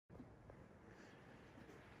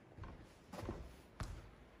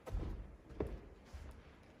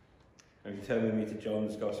Have you turned with me to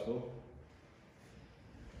John's Gospel?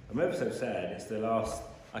 I'm ever so sad. It's the last.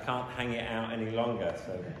 I can't hang it out any longer.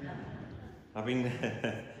 So I've been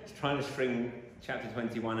trying to string chapter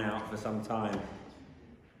 21 out for some time.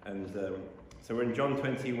 And so we're in John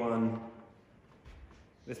 21.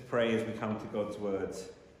 Let's pray as we come to God's words.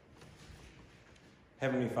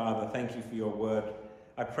 Heavenly Father, thank you for your word.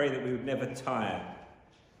 I pray that we would never tire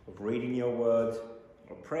of reading your word,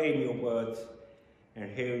 or praying your words, and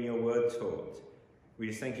hearing your word taught. We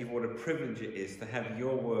just thank you for what a privilege it is to have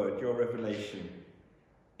your word, your revelation,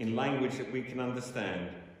 in language that we can understand.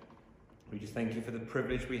 We just thank you for the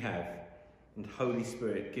privilege we have. And Holy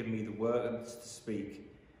Spirit, give me the words to speak,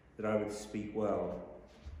 that I would speak well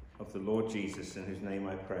of the Lord Jesus, in whose name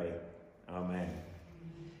I pray. Amen.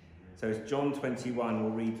 So it's John 21,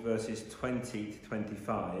 we'll read verses 20 to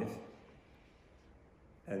 25.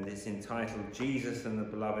 And it's entitled, Jesus and the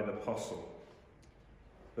Beloved Apostle.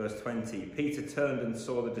 Verse 20, Peter turned and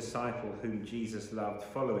saw the disciple whom Jesus loved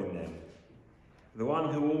following them. The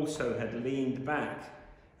one who also had leaned back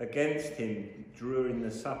against him during the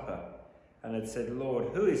supper and had said,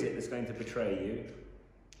 Lord, who is it that's going to betray you?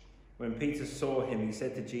 When Peter saw him, he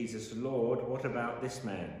said to Jesus, Lord, what about this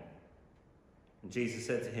man? And Jesus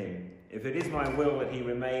said to him, if it is my will that he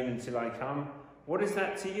remain until I come, what is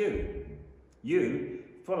that to you? You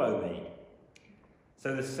follow me.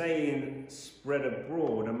 So the saying spread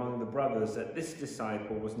abroad among the brothers that this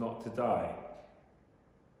disciple was not to die.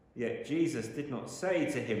 Yet Jesus did not say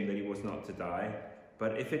to him that he was not to die,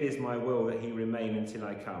 but if it is my will that he remain until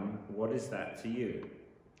I come, what is that to you?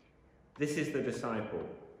 This is the disciple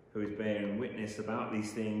who is bearing witness about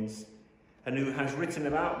these things, and who has written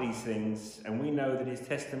about these things, and we know that his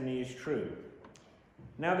testimony is true.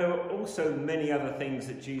 Now there were also many other things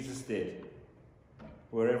that Jesus did.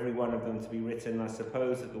 Were every one of them to be written, I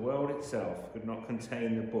suppose that the world itself could not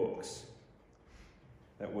contain the books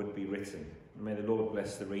that would be written. And may the Lord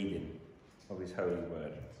bless the reading of his holy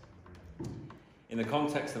word. In the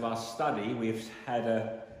context of our study, we've had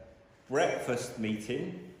a breakfast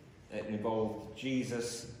meeting that involved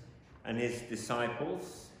Jesus and his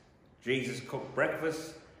disciples. Jesus cooked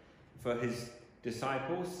breakfast for his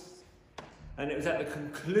disciples. And it was at the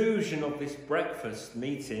conclusion of this breakfast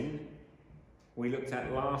meeting we looked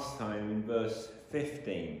at last time in verse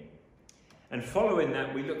 15. And following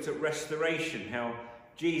that, we looked at restoration, how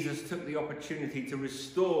Jesus took the opportunity to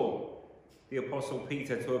restore the Apostle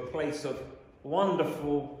Peter to a place of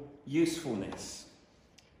wonderful usefulness.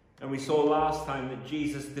 And we saw last time that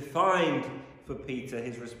Jesus defined for Peter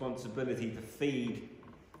his responsibility to feed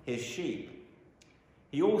his sheep.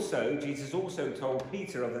 Jesus also told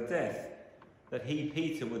Peter of the death that he,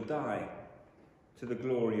 Peter, would die to the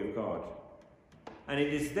glory of God. And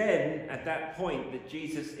it is then, at that point, that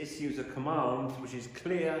Jesus issues a command which is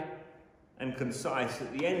clear and concise.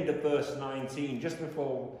 At the end of verse 19, just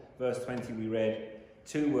before verse 20 we read,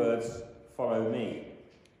 two words, follow me.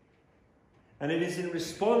 And it is in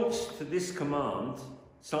response to this command,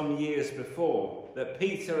 some years before, that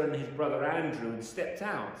Peter and his brother Andrew had stepped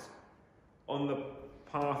out on the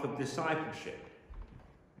path of discipleship.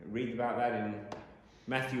 Read about that in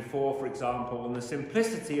Matthew 4, for example, and the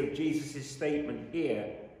simplicity of Jesus' statement here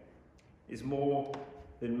is more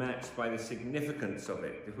than matched by the significance of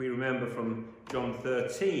it. If we remember from John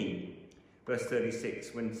 13, verse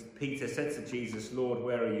 36, when Peter said to Jesus, Lord,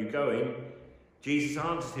 where are you going? Jesus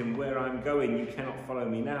answered him, where I'm going, you cannot follow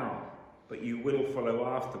me now, but you will follow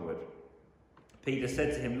afterward. Peter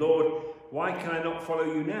said to him, Lord, why can I not follow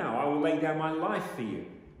you now? I will lay down my life for you.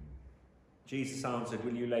 Jesus answered,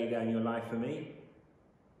 will you lay down your life for me?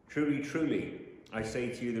 Truly, truly, I say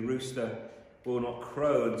to you, the rooster will not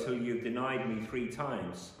crow until you've denied me 3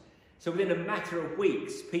 times. So within a matter of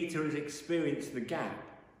weeks, Peter has experienced the gap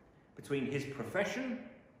between his profession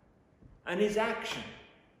and his action.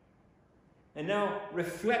 And now,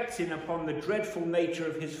 reflecting upon the dreadful nature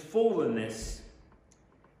of his fallenness,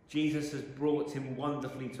 Jesus has brought him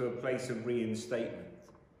wonderfully to a place of reinstatement,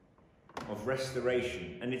 of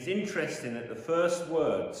restoration. And it's interesting that the first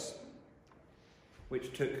words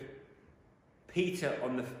which took Peter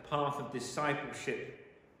on the path of discipleship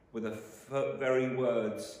were the very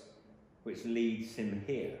words which leads him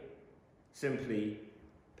here. Simply,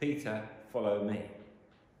 Peter, follow me.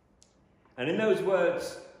 And in those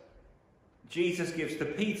words, Jesus gives to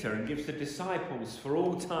Peter and gives to disciples for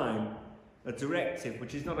all time a directive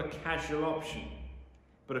which is not a casual option,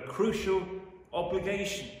 but a crucial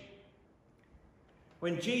obligation.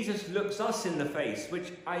 When Jesus looks us in the face,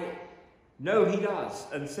 which I know he does,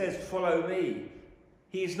 and says, follow me,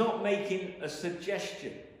 he is not making a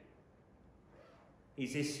suggestion.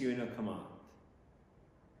 He's issuing a command.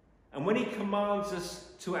 And when he commands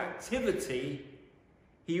us to activity,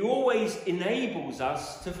 he always enables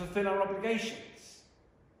us to fulfill our obligations.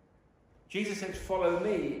 Jesus says, follow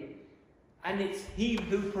me, and it's he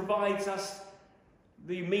who provides us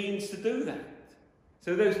the means to do that.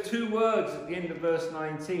 So those two words at the end of verse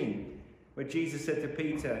 19, where Jesus said to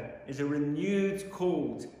Peter, is a renewed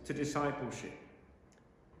call to discipleship.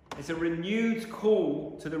 It's a renewed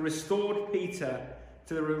call to the restored Peter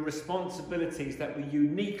to the responsibilities that were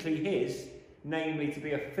uniquely his, namely to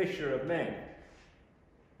be a fisher of men.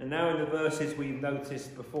 And now in the verses we've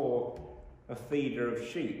noticed before, a feeder of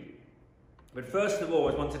sheep. But first of all,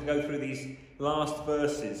 I wanted to go through these last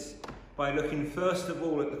verses by looking first of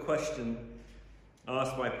all at the question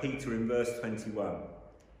asked by Peter in verse 21.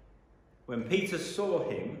 When Peter saw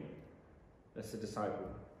him, that's the disciple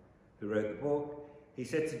who wrote the book, he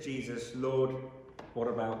said to Jesus, Lord, what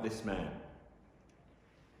about this man?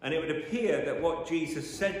 And it would appear that what Jesus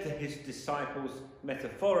said to his disciples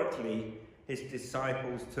metaphorically, his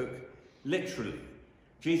disciples took literally.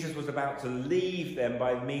 Jesus was about to leave them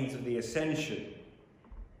by means of the ascension.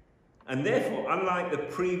 And therefore, unlike the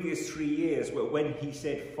previous 3 years where when he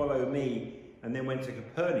said, follow me, and then went to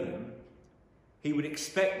Capernaum, he would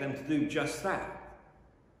expect them to do just that,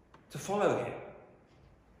 to follow him.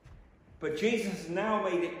 But Jesus has now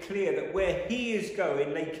made it clear that where he is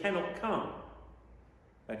going, they cannot come.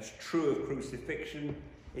 That's true of crucifixion.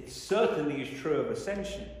 It certainly is true of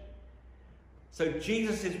ascension. So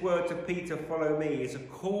Jesus' word to Peter, follow me, is a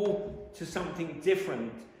call to something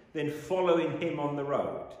different than following him on the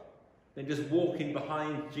road, than just walking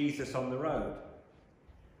behind Jesus on the road.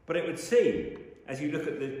 But it would seem, as you look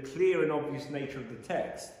at the clear and obvious nature of the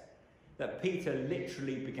text, that Peter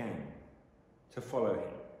literally began to follow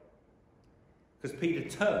him. Because Peter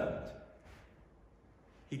turned.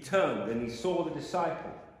 He turned and he saw the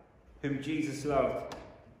disciple whom Jesus loved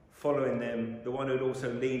following them, the one who had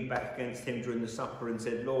also leaned back against him during the supper and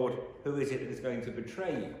said, Lord, who is it that is going to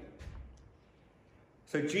betray you?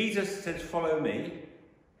 So Jesus says, follow me.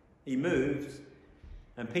 He moves,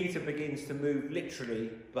 and Peter begins to move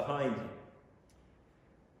literally behind him.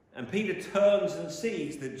 And Peter turns and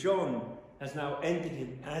sees that John has now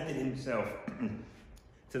added himself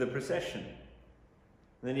to the procession.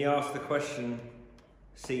 And then he asks the question,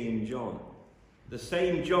 seeing John. The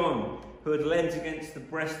same John who had leant against the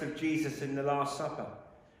breast of Jesus in the Last Supper.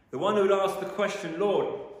 The one who had asked the question,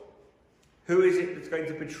 Lord, who is it that's going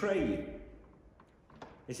to betray you?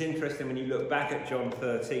 It's interesting when you look back at John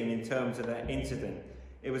 13 in terms of that incident.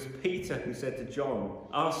 It was Peter who said to John,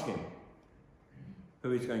 ask him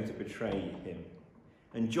who is going to betray him.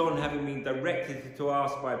 And John, having been directed to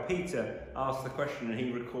ask by Peter, asked the question and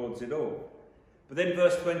he records it all. But then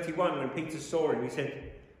verse 21, when Peter saw him, he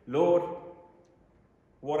said, Lord,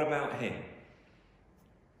 what about him?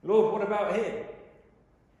 Lord, what about him?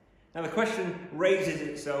 Now the question raises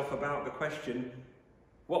itself about the question,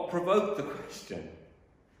 what provoked the question?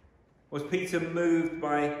 Was Peter moved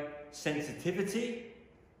by sensitivity?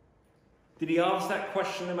 Did he ask that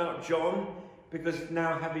question about John because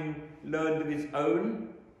now having learned of his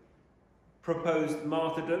own proposed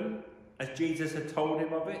martyrdom, as Jesus had told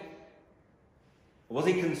him of it? Or was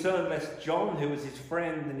he concerned lest John, who was his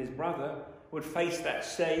friend and his brother, would face that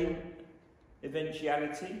same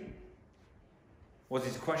eventuality? Was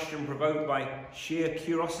his question provoked by sheer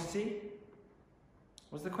curiosity?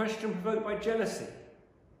 Was the question provoked by jealousy?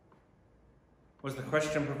 Was the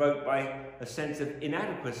question provoked by a sense of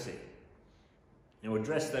inadequacy? And we'll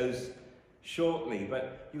address those shortly,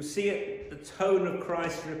 but you'll see it, the tone of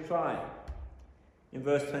Christ's reply in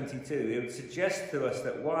verse 22. It would suggest to us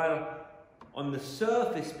that while on the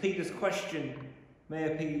surface Peter's question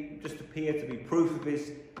may just appear to be proof of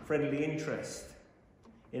his friendly interest,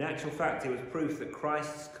 in actual fact it was proof that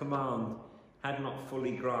Christ's command had not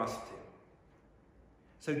fully grasped him.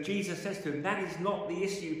 So Jesus says to him, that is not the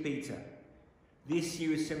issue, Peter. The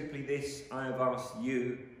issue is simply this: I have asked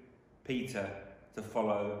you, Peter, to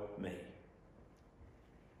follow me.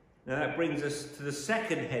 Now that brings us to the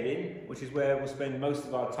second heading, which is where we'll spend most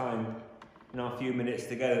of our time in our few minutes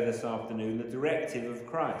together this afternoon, the directive of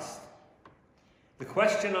Christ. The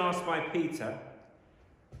question asked by Peter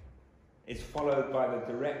is followed by the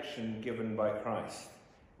direction given by Christ.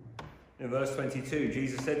 In verse 22,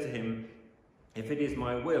 Jesus said to him, if it is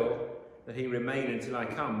my will that he remain until I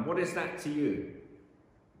come, what is that to you?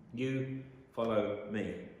 You follow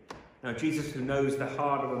me. Now Jesus, who knows the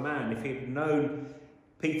heart of a man, if he had known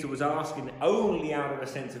Peter was asking only out of a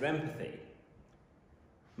sense of empathy,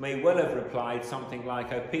 may well have replied something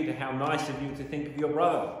like, oh Peter, how nice of you to think of your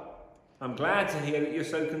brother. I'm glad to hear that you're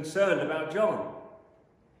so concerned about John.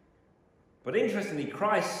 But interestingly,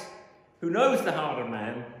 Christ who knows the heart of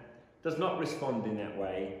man, does not respond in that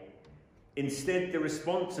way. Instead, the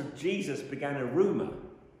response of Jesus began a rumour,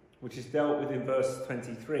 which is dealt with in verse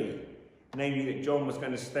 23, namely that John was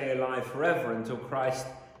going to stay alive forever until Christ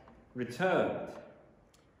returned,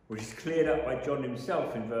 which is cleared up by John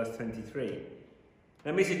himself in verse 23.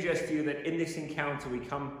 Let me suggest to you that in this encounter we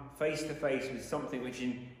come face to face with something which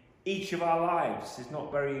in each of our lives is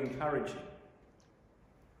not very encouraging.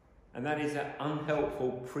 And that is an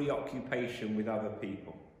unhelpful preoccupation with other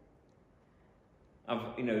people.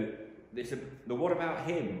 The what about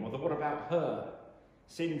him or the what about her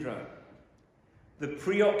syndrome. The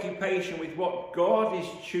preoccupation with what God is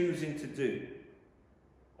choosing to do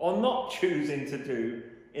or not choosing to do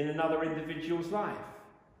in another individual's life.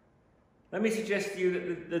 Let me suggest to you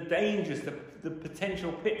that the dangers, the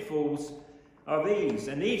potential pitfalls are these,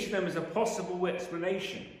 and each of them is a possible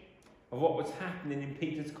explanation of what was happening in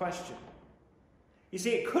Peter's question. You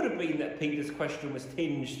see, it could have been that Peter's question was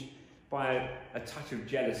tinged by a touch of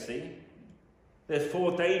jealousy. There's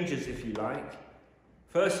four dangers, if you like.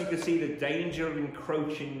 First, you can see the danger of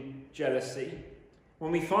encroaching jealousy.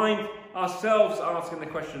 When we find ourselves asking the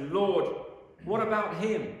question, Lord, what about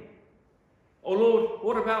him? Or Lord,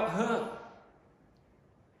 what about her?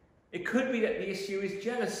 It could be that the issue is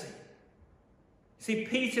jealousy. See,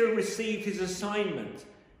 Peter received his assignment.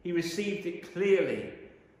 He received it clearly.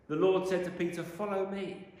 The Lord said to Peter, follow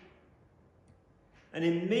me. And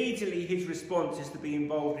immediately his response is to be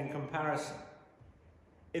involved in comparison.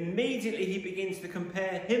 Immediately he begins to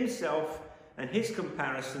compare himself and his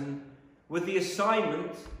comparison with the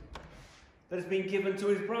assignment that has been given to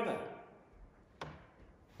his brother.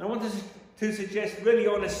 I want to suggest really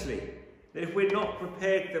honestly that if we're not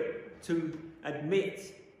prepared to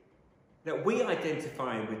admit that we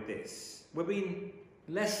identify with this, we're being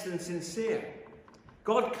less than sincere.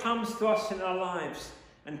 God comes to us in our lives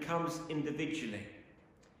and comes individually.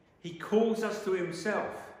 He calls us to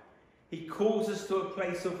himself. He calls us to a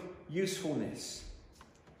place of usefulness.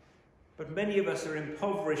 But many of us are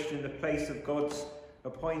impoverished in the place of God's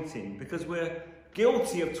appointing because we're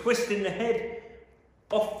guilty of twisting the head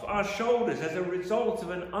off our shoulders as a result of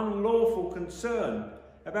an unlawful concern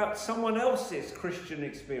about someone else's Christian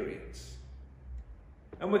experience.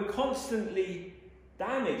 And we're constantly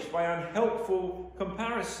damaged by unhelpful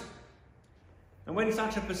comparison. And when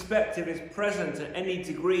such a perspective is present at any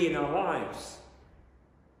degree in our lives,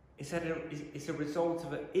 it's a result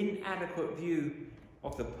of an inadequate view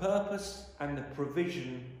of the purpose and the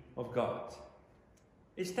provision of God.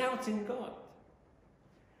 It's doubting God.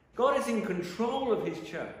 God is in control of his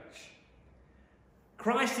church.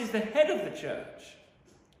 Christ is the head of the church.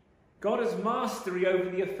 God has mastery over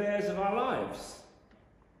the affairs of our lives.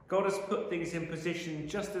 God has put things in position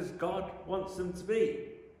just as God wants them to be.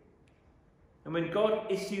 And when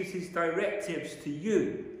God issues his directives to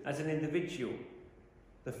you as an individual,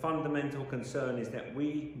 the fundamental concern is that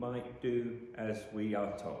we might do as we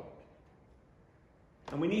are told.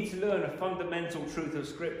 And we need to learn a fundamental truth of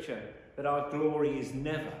Scripture, that our glory is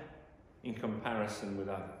never in comparison with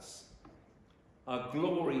others. Our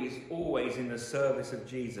glory is always in the service of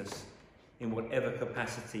Jesus in whatever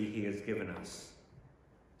capacity he has given us.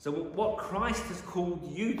 So what Christ has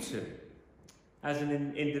called you to as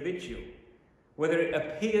an individual, whether it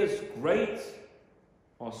appears great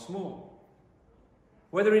or small,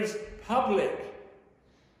 whether it is public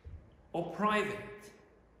or private,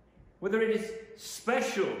 whether it is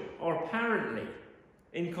special or apparently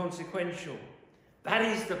inconsequential, that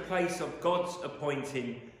is the place of God's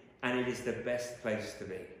appointing, and it is the best place to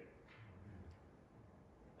be.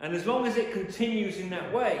 And as long as it continues in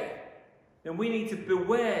that way, then we need to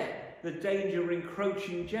beware the danger of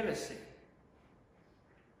encroaching jealousy.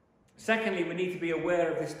 Secondly, we need to be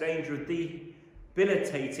aware of this danger of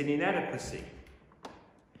debilitating inadequacy.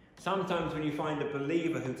 Sometimes when you find a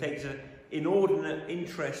believer who takes an inordinate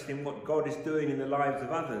interest in what God is doing in the lives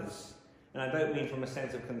of others, and I don't mean from a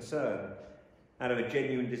sense of concern, out of a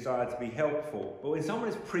genuine desire to be helpful, but when someone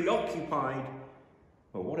is preoccupied,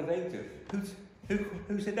 well, what do they do?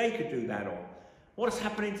 Who said they could do that? Or what is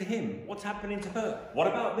happening to him? What's happening to her? What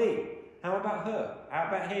about me? How about her? How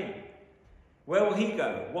about him? Where will he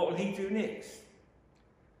go? What will he do next?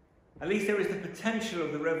 At least there is the potential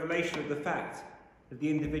of the revelation of the fact that the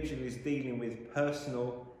individual is dealing with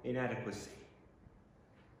personal inadequacy.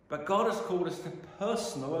 But God has called us to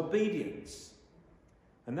personal obedience.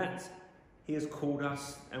 And that he has called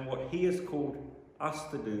us, and what he has called us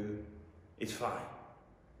to do is fine.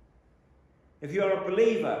 If you are a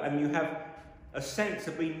believer and you have a sense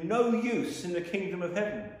of being no use in the kingdom of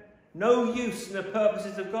heaven, no use in the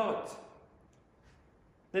purposes of God,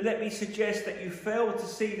 then let me suggest that you fail to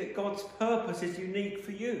see that God's purpose is unique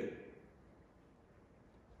for you.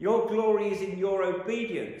 Your glory is in your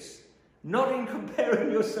obedience, not in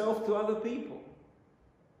comparing yourself to other people.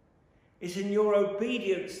 It's in your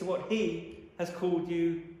obedience to what he has called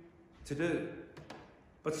you to do.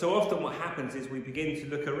 But so often what happens is we begin to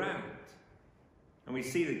look around and we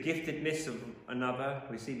see the giftedness of another,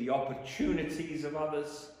 we see the opportunities of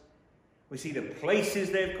others, we see the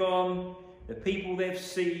places they've gone, the people they've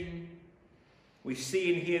seen, we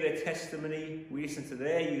see and hear their testimony, we listen to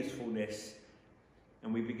their usefulness,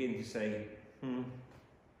 and we begin to say,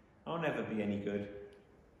 I'll never be any good.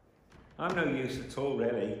 I'm no use at all,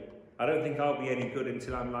 really. I don't think I'll be any good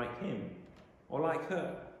until I'm like him or like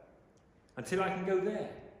her. Until I can go there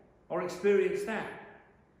or experience that.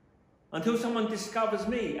 Until someone discovers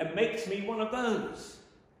me and makes me one of those.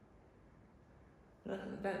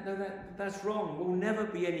 That's wrong. We'll never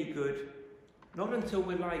be any good, not until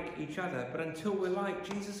we're like each other, but until we're like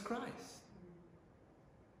Jesus Christ.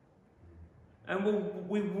 And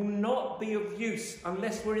we will not be of use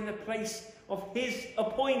unless we're in the place of his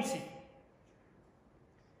appointing.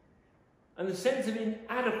 And the sense of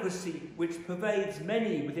inadequacy which pervades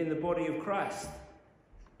many within the body of Christ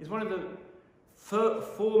is one of the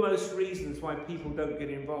foremost reasons why people don't get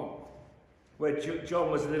involved. Where John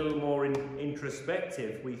was a little more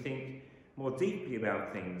introspective, we think more deeply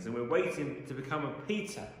about things, and we're waiting to become a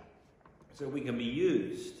Peter so we can be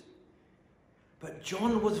used. But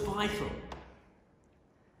John was vital.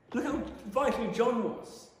 Look how vital John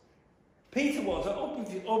was. Peter was,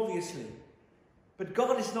 obviously. But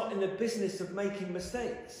God is not in the business of making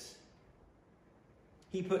mistakes.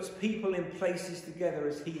 He puts people in places together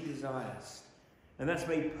as he desires. And that's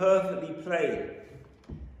made perfectly plain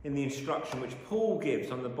in the instruction which Paul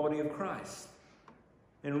gives on the body of Christ.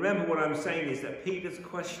 And remember, what I'm saying is that Peter's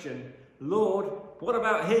question, Lord, what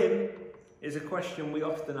about him, is a question we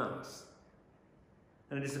often ask.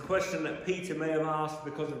 And it is a question that Peter may have asked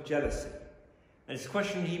because of jealousy. And it's a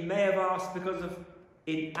question he may have asked because of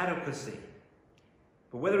inadequacy.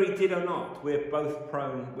 But whether he did or not, we're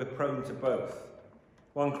prone to both.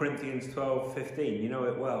 1 Corinthians 12:15, you know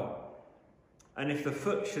it well. And if the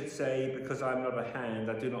foot should say, because I'm not a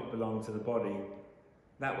hand, I do not belong to the body,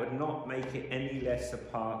 that would not make it any less a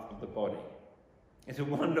part of the body. It's a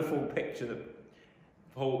wonderful picture that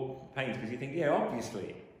Paul paints, because you think, yeah,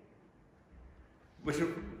 obviously. Which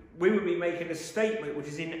we would be making a statement which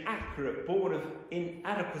is inaccurate, born of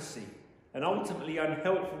inadequacy, and ultimately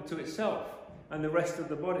unhelpful to itself and the rest of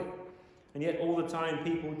the body. And yet all the time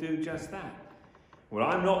people do just that. Well,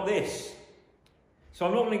 I'm not this, so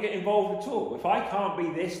I'm not going to get involved at all. If I can't be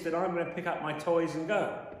this, then I'm going to pick up my toys and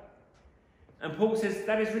go. And Paul says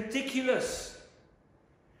that is ridiculous.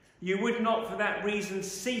 You would not for that reason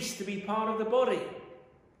cease to be part of the body.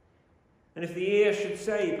 And if the ear should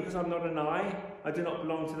say, because I'm not an eye, I do not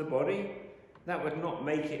belong to the body, that would not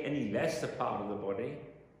make it any less a part of the body.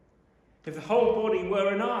 If the whole body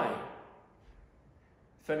were an eye,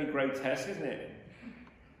 fairly grotesque, isn't it?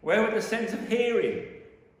 Where would the sense of hearing?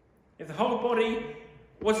 If the whole body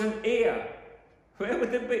was an ear, where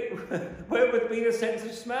would be the sense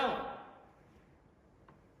of smell?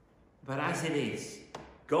 But as it is,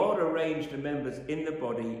 God arranged the members in the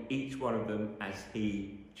body, each one of them as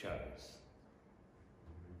he chose.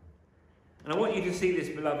 And I want you to see this,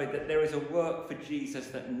 beloved, that there is a work for Jesus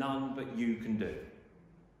that none but you can do.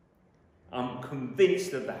 I'm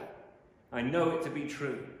convinced of that. I know it to be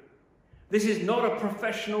true. This is not a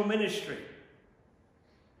professional ministry.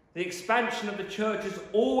 The expansion of the church has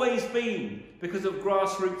always been because of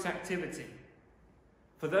grassroots activity.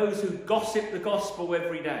 For those who gossip the gospel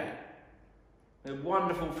every day. A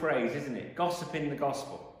wonderful phrase, isn't it? Gossiping the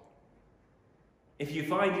gospel. If you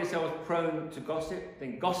find yourself prone to gossip,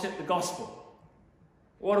 then gossip the gospel.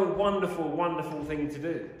 What a wonderful, wonderful thing to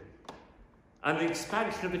do. And the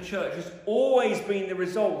expansion of the church has always been the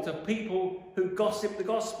result of people who gossip the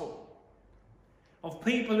gospel. Of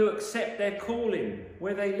people who accept their calling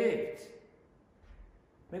where they lived.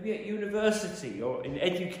 Maybe at university or in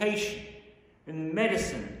education, in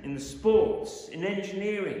medicine, in the sports, in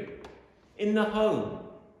engineering, in the home.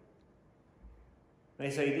 They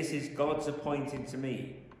say, this is God's appointing to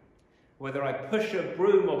me. Whether I push a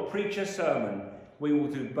broom or preach a sermon, we will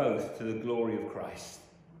do both to the glory of Christ.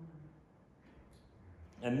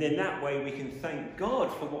 And in that way we can thank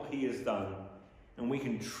God for what he has done, and we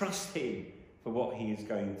can trust him for what he is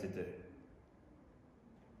going to do.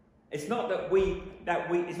 It's not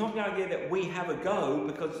it's not the idea that we have a go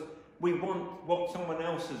because we want what someone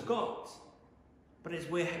else has got. But it's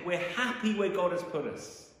we're happy where God has put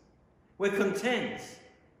us. We're content.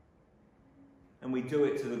 and we do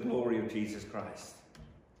it to the glory of Jesus Christ.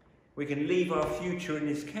 We can leave our future in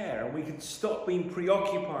his care, and we can stop being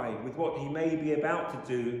preoccupied with what he may be about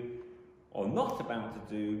to do or not about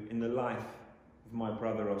to do in the life of my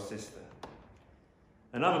brother or sister.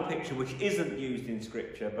 Another picture which isn't used in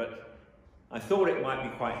Scripture, but I thought it might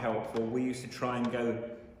be quite helpful. We used to try and go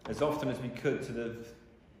as often as we could to the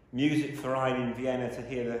Musikverein in Vienna to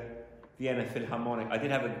hear the Vienna Philharmonic.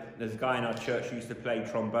 There's a guy in our church who used to play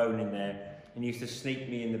trombone in there, and he used to sneak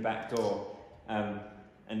me in the back door. And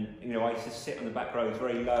I used to sit on the back row, it was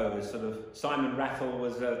very low, as sort of Simon Rattle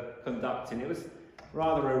was conducting. It was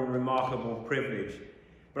rather a remarkable privilege.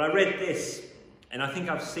 But I read this, and I think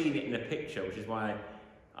I've seen it in a picture, which is why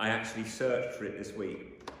I actually searched for it this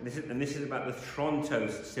week. And this is about the Toronto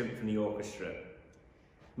Symphony Orchestra.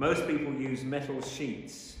 Most people use metal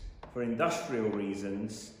sheets for industrial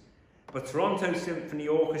reasons, but Toronto Symphony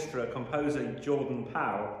Orchestra composer Jordan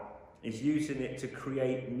Powell is using it to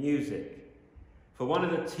create music. For one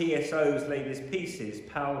of the TSO's latest pieces,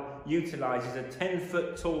 Powell utilises a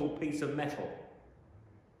 10-foot tall piece of metal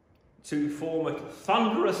to form a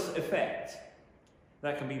thunderous effect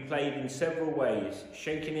that can be played in several ways,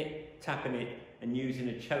 shaking it, tapping it, and using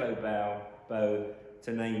a cello bow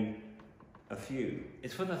to name a few.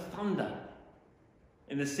 It's for the thunder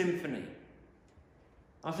in the symphony.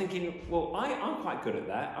 I'm thinking, well, I'm quite good at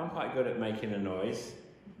that. I'm quite good at making a noise.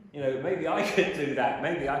 Maybe I could do that.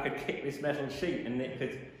 Maybe I could kick this metal sheet and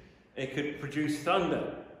it could produce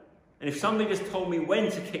thunder. And if somebody just told me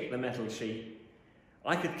when to kick the metal sheet,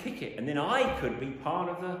 I could kick it, and then I could be part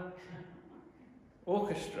of the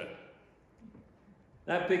orchestra.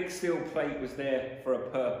 That big steel plate was there for a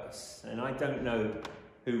purpose, and I don't know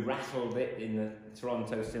who rattled it in the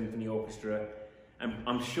Toronto Symphony Orchestra. And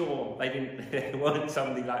I'm sure they weren't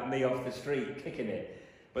somebody like me off the street kicking it.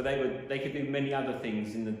 But they could do many other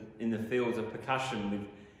things in the fields of percussion with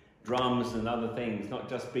drums and other things, not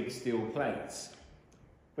just big steel plates.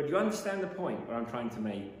 But you understand the point where I'm trying to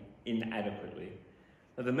make inadequately.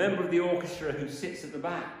 That the member of the orchestra who sits at the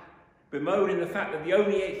back, bemoaning the fact that the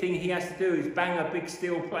only thing he has to do is bang a big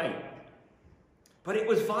steel plate. But it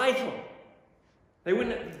was vital. They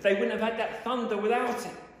wouldn't have had that thunder without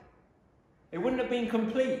it. It wouldn't have been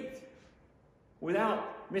complete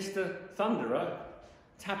without Mr. Thunderer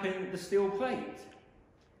tapping the steel plate.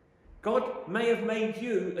 God may have made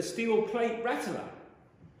you a steel plate rattler.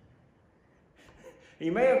 He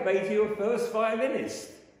may have made you a first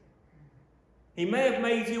violinist. He may have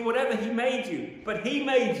made you whatever he made you, but he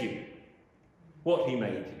made you what he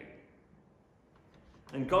made you.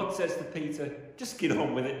 And God says to Peter, just get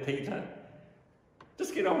on with it, Peter.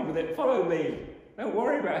 Just get on with it. Follow me. Don't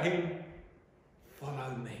worry about him.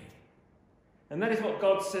 Follow me. And that is what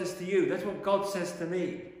God says to you. That's what God says to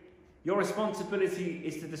me. Your responsibility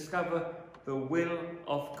is to discover the will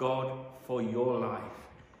of God for your life,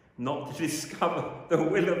 not to discover the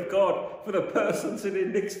will of God for the person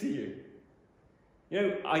sitting next to you.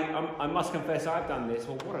 I must confess I've done this.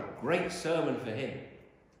 Well, what a great sermon for him.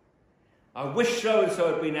 I wish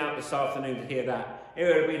so-and-so had been out this afternoon to hear that. It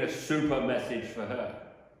would have been a super message for her.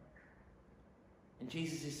 And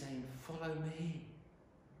Jesus is saying, follow me.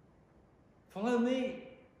 Follow me.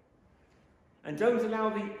 And don't allow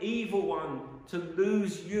the evil one to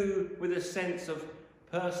lose you with a sense of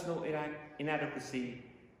personal inadequacy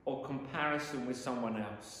or comparison with someone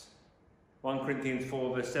else. 1 Corinthians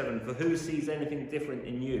 4 verse 7, for who sees anything different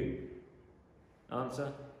in you?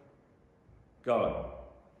 Answer, God.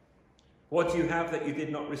 What do you have that you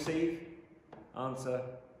did not receive? Answer,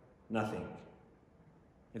 nothing.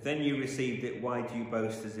 If then you received it, why do you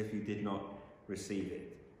boast as if you did not receive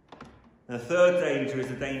it? And the third danger is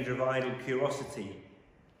the danger of idle curiosity.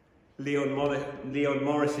 Leon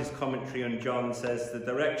Morris's commentary on John says the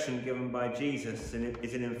direction given by Jesus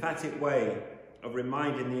is an emphatic way of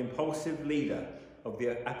reminding the impulsive leader of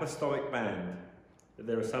the apostolic band that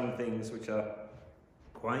there are some things which are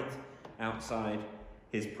quite outside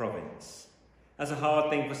his province. That's a hard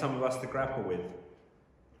thing for some of us to grapple with.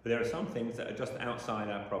 But there are some things that are just outside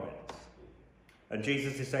our province. And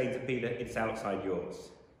Jesus is saying to Peter, it's outside yours.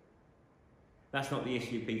 That's not the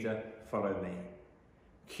issue, Peter. Follow me.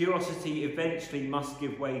 Curiosity eventually must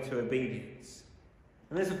give way to obedience.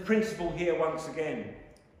 And there's a principle here once again.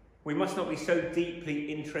 We must not be so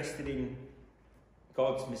deeply interested in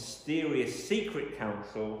God's mysterious secret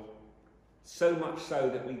counsel, so much so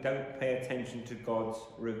that we don't pay attention to God's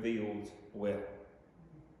revealed will.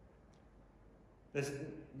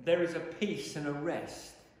 There is a peace and a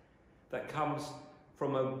rest that comes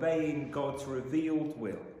from obeying God's revealed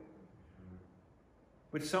will,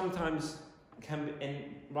 which sometimes can be,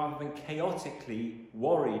 rather than chaotically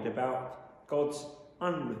worried about God's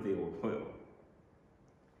unrevealed will,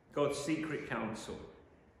 God's secret counsel.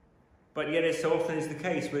 But yet, as so often is the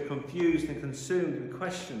case, we're confused and consumed with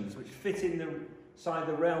questions which fit inside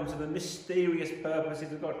the realms of the mysterious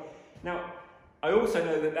purposes of God. Now, I also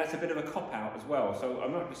know that that's a bit of a cop-out as well, so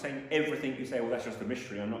I'm not just saying everything you say, well, that's just a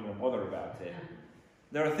mystery, I'm not going to bother about it.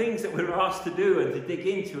 There are things that we're asked to do and to dig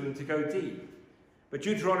into and to go deep. But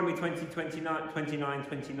Deuteronomy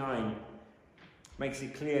 29 makes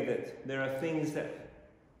it clear that there are things that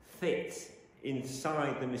fit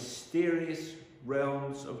inside the mysterious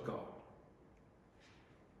realms of God.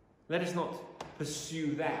 Let us not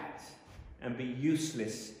pursue that and be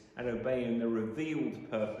useless at obeying the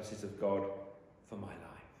revealed purposes of God for my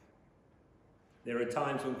life. There are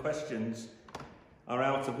times when questions are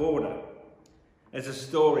out of order. There's a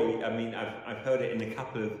story, I've heard it in a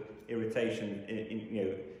couple of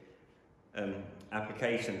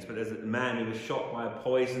applications, but there's a man who was shot by a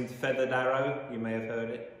poisoned feathered arrow. You may have heard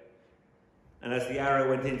it. And as the arrow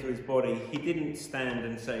went into his body, he didn't stand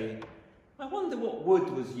and say, I wonder what wood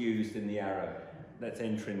was used in the arrow that's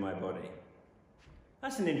entering my body.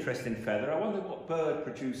 That's an interesting feather. I wonder what bird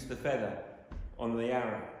produced the feather on the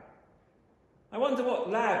arrow. I wonder what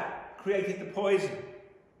lab created the poison.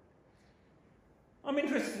 I'm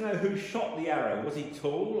interested to know who shot the arrow. Was he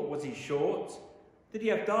tall or was he short? Did he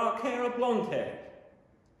have dark hair or blonde hair?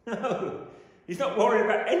 No, he's not worried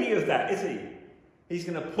about any of that, is he? He's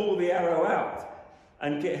going to pull the arrow out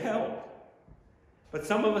and get help. But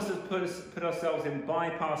some of us have put ourselves in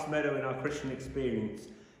bypass meadow in our Christian experience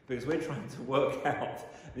because we're trying to work out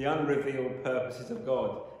the unrevealed purposes of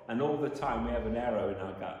God, and all the time we have an arrow in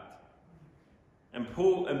our gut. And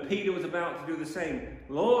Peter was about to do the same.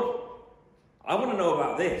 Lord, I want to know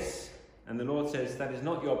about this. And the Lord says, that is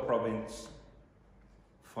not your province.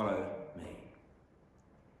 Follow me.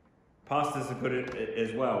 Pastors are good at it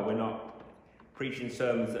as well. We're not preaching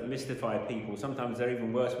sermons that mystify people. Sometimes they're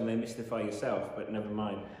even worse when they mystify yourself, but never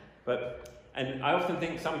mind. And I often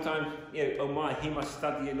think sometimes, oh my, he must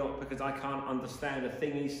study a lot because I can't understand a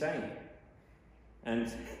thing he's saying.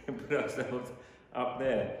 And put ourselves up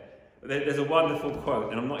there. There's a wonderful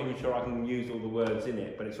quote, and I'm not even sure I can use all the words in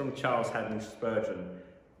it, but it's from Charles Haddon Spurgeon,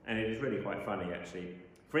 and it is really quite funny, actually.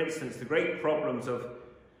 For instance, the great problems of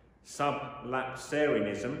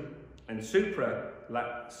sublapsarianism and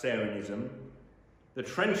supralapsarianism, the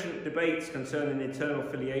trenchant debates concerning eternal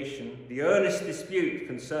filiation, the earnest dispute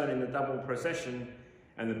concerning the double procession,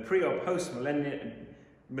 and the pre- or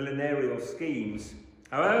post-millenarial schemes,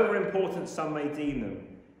 however important some may deem them,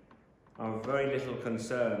 are of very little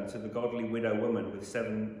concern to the godly widow woman with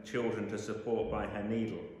 7 children to support by her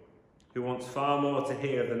needle, who wants far more to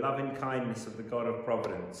hear of the loving kindness of the God of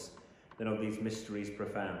providence than of these mysteries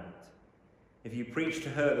profound. If you preach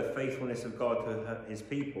to her the faithfulness of God to his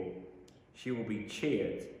people, she will be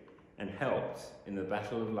cheered and helped in the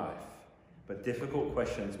battle of life, but difficult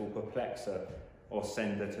questions will perplex her or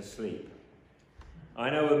send her to sleep.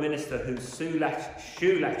 I know a minister whose shoe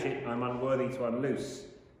latchet I'm unworthy to unloose,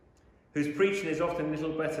 whose preaching is often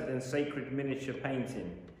little better than sacred miniature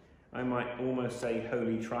painting, I might almost say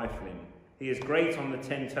holy trifling. He is great on the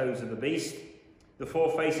 10 toes of the beast, the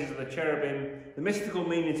 4 faces of the cherubim, the mystical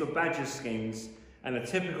meanings of badger skins, and the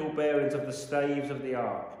typical bearings of the staves of the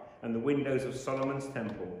ark and the windows of Solomon's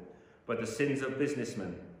temple, but the sins of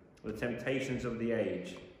businessmen, the temptations of the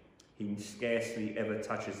age, he scarcely ever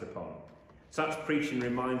touches upon. Such preaching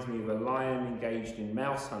reminds me of a lion engaged in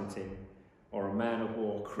mouse hunting or a man of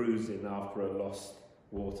war cruising after a lost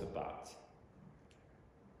water butt.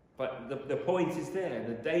 But the point is there,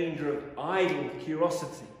 the danger of idle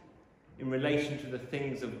curiosity in relation to the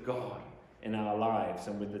things of God in our lives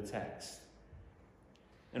and with the text.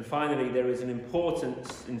 And finally, there is an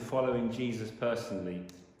importance in following Jesus personally.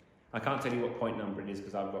 I can't tell you what point number it is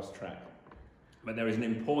because I've lost track. But there is an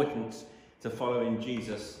importance to following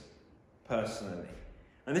Jesus personally.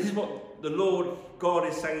 And this is what the Lord God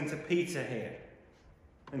is saying to Peter here.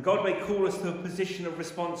 And God may call us to a position of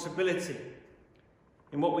responsibility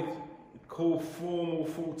in what we call formal,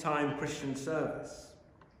 full-time Christian service,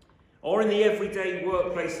 or in the everyday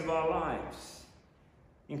workplace of our lives,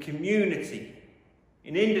 in community,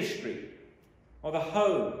 in industry, or the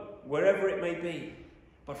home, wherever it may be.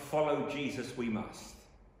 But follow Jesus we must.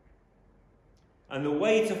 And the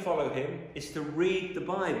way to follow him is to read the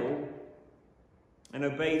Bible and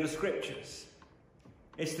obey the scriptures.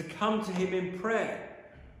 It's to come to him in prayer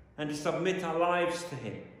and to submit our lives to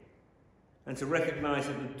him and to recognize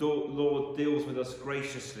that the Lord deals with us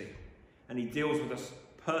graciously, and he deals with us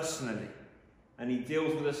personally, and he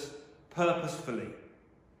deals with us purposefully.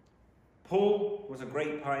 Paul was a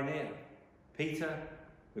great pioneer. Peter,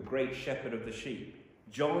 the great shepherd of the sheep.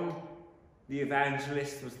 John, the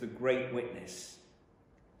evangelist, was the great witness.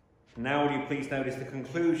 Now will you please notice the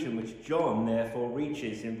conclusion which John therefore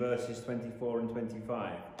reaches in verses 24 and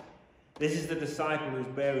 25. This is the disciple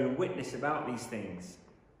who's bearing witness about these things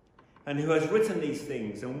and who has written these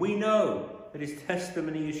things, and we know that his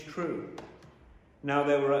testimony is true. Now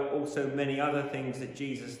there were also many other things that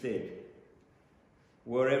Jesus did.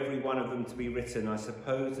 Were every one of them to be written, I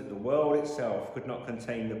suppose that the world itself could not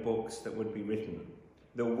contain the books that would be written.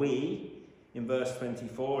 The we, in verse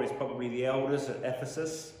 24, is probably the elders at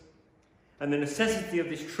Ephesus. And the necessity of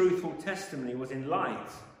this truthful testimony was in light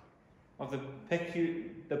of the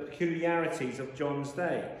peculiarities of John's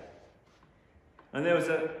day. And there was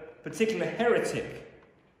a particular heretic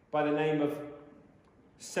by the name of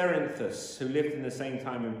Cerinthus who lived in the same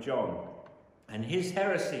time of John. And his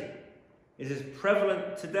heresy is as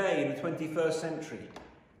prevalent today in the 21st century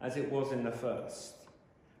as it was in the first.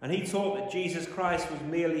 And he taught that Jesus Christ was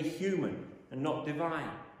merely human and not divine,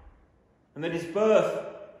 and that his birth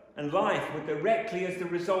and life were directly as the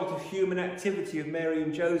result of human activity of Mary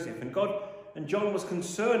and Joseph. And John was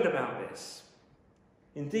concerned about this.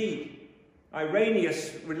 Indeed,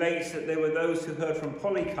 Irenaeus relates that there were those who heard from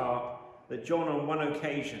Polycarp that John on one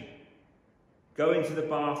occasion, going to the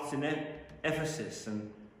baths in Ephesus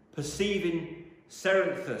and perceiving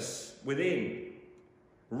Cerinthus within,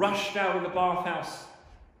 rushed out of the bathhouse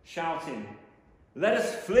shouting, "Let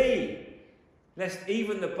us flee, lest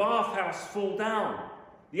even the bathhouse fall down.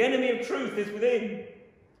 The enemy of truth is within."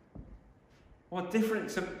 What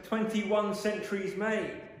difference have 21 centuries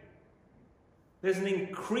made? There's an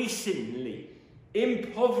increasingly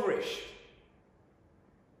impoverished,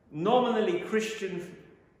 nominally Christian,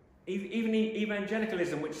 even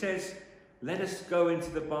evangelicalism, which says, let us go into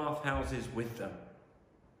the bathhouses with them.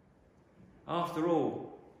 After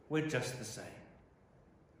all, we're just the same.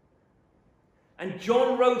 And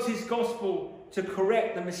John wrote his gospel to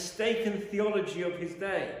correct the mistaken theology of his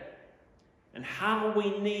day. And how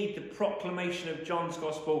we need the proclamation of John's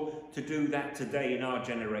gospel to do that today in our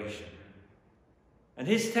generation. And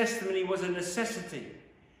his testimony was a necessity.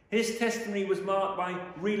 His testimony was marked by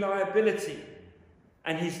reliability.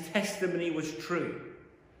 And his testimony was true.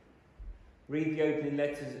 Read the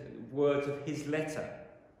opening words of his letter.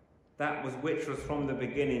 That which was from the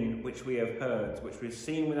beginning, which we have heard, which we've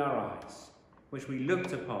seen with our eyes, which we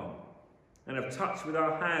looked upon, and have touched with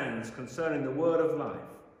our hands concerning the word of life.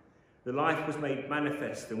 The life was made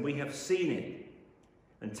manifest, and we have seen it,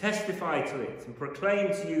 and testified to it, and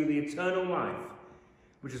proclaimed to you the eternal life,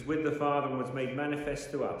 which is with the Father and was made manifest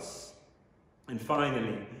to us. And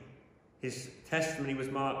finally, his testimony was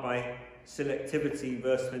marked by selectivity,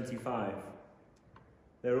 verse 25.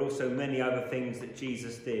 There are also many other things that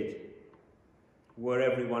Jesus did. Were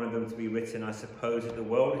every one of them to be written, I suppose that the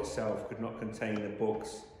world itself could not contain the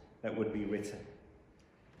books that would be written.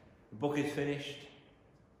 The book is finished.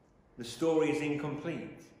 The story is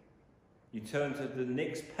incomplete. You turn to the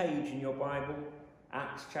next page in your Bible,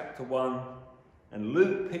 Acts chapter 1, and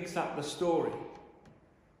Luke picks up the story.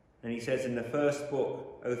 And he says, in the first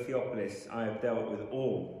book, O Theophilus, I have dealt with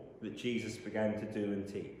all that Jesus began to do and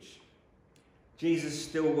teach. Jesus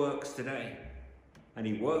still works today, and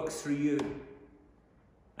he works through you,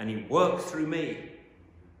 and he works through me,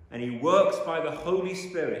 and he works by the Holy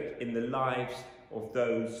Spirit in the lives of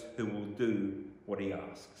those who will do what he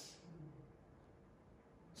asks.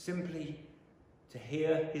 Simply to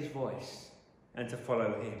hear his voice and to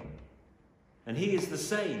follow him. And he is the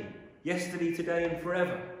same yesterday, today, and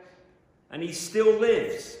forever. And he still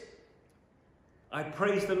lives. I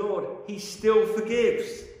praise the Lord. He still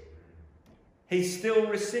forgives. He still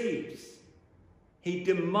receives. He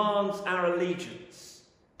demands our allegiance.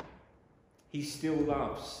 He still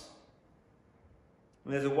loves.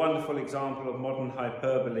 And there's a wonderful example of modern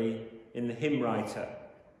hyperbole in the hymn writer,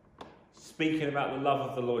 speaking about the love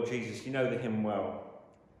of the Lord Jesus. You know the hymn well.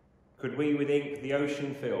 Could we with ink the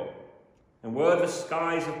ocean fill, and were the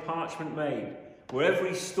skies of parchment made, were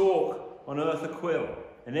every stalk on earth a quill,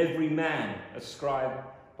 and every man a scribe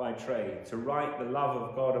by trade, to write the love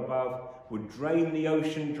of God above would drain the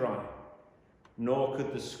ocean dry, nor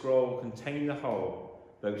could the scroll contain the whole,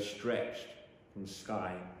 though stretched from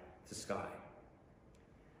sky to sky.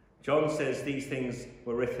 John says these things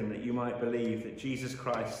were written that you might believe that Jesus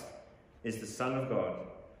Christ is the Son of God,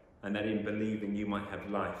 and that in believing you might have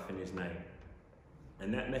life in his name.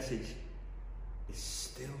 And that message is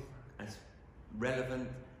still as relevant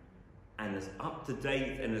and as up to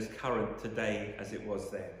date and as current today as it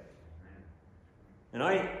was then. And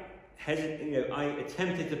I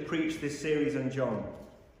attempted to preach this series on John.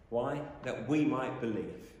 Why? That we might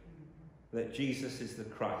believe. that Jesus is the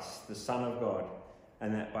Christ, the Son of God,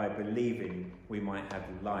 and that by believing we might have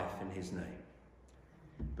life in his name.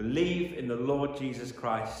 Believe in the Lord Jesus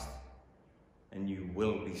Christ and you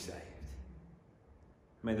will be saved.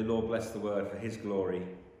 May the Lord bless the word for his glory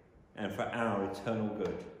and for our eternal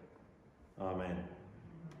good. Amen.